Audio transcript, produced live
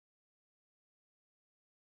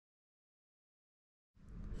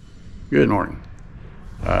Good morning.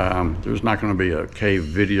 There's not going to be a Kay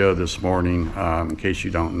video this morning. In case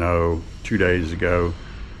you don't know, 2 days ago,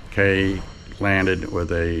 Kay landed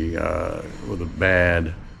with a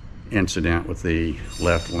bad incident with the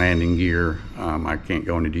left landing gear. I can't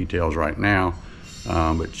go into details right now,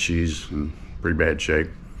 but she's in pretty bad shape.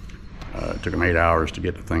 It took them 8 hours to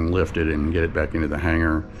get the thing lifted and get it back into the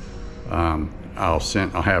hangar. I'll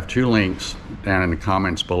have 2 links down in the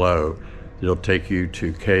comments below. It'll take you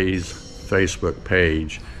to Kay's Facebook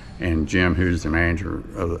page, and Jim, who's the manager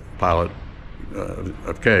of the pilot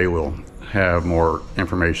of Kay, will have more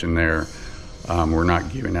information there. We're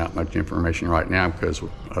not giving out much information right now because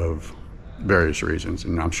of various reasons,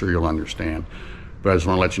 and I'm sure you'll understand. But I just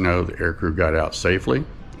want to let you know the aircrew got out safely.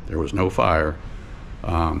 There was no fire,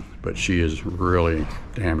 but she is really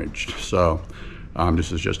damaged. So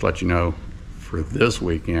this is just to let you know for this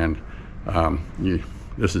weekend,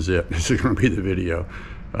 this is it. This is going to be the video.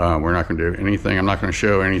 We're not going to do anything. I'm not going to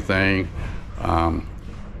show anything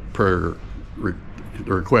per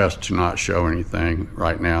the request to not show anything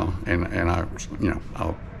right now, and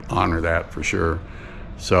I'll honor that for sure.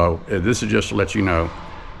 So this is just to let you know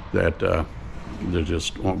that there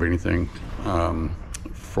just won't be anything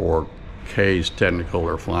for Kay's technical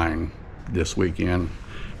or flying this weekend.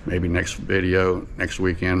 Maybe next video, next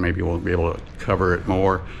weekend, maybe we'll be able to cover it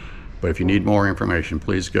more. But if you need more information,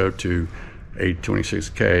 please go to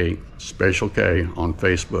 826K Special K on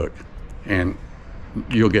Facebook, and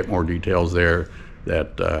you'll get more details there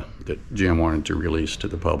that Jim wanted to release to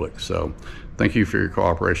the public. So thank you for your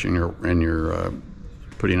cooperation and your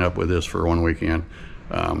putting up with this for one weekend.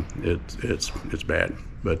 It's bad,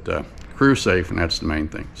 but crew's safe, and that's the main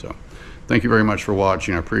thing. So thank you very much for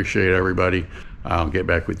watching. I appreciate everybody. I'll get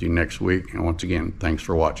back with you next week, and once again, thanks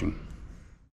for watching.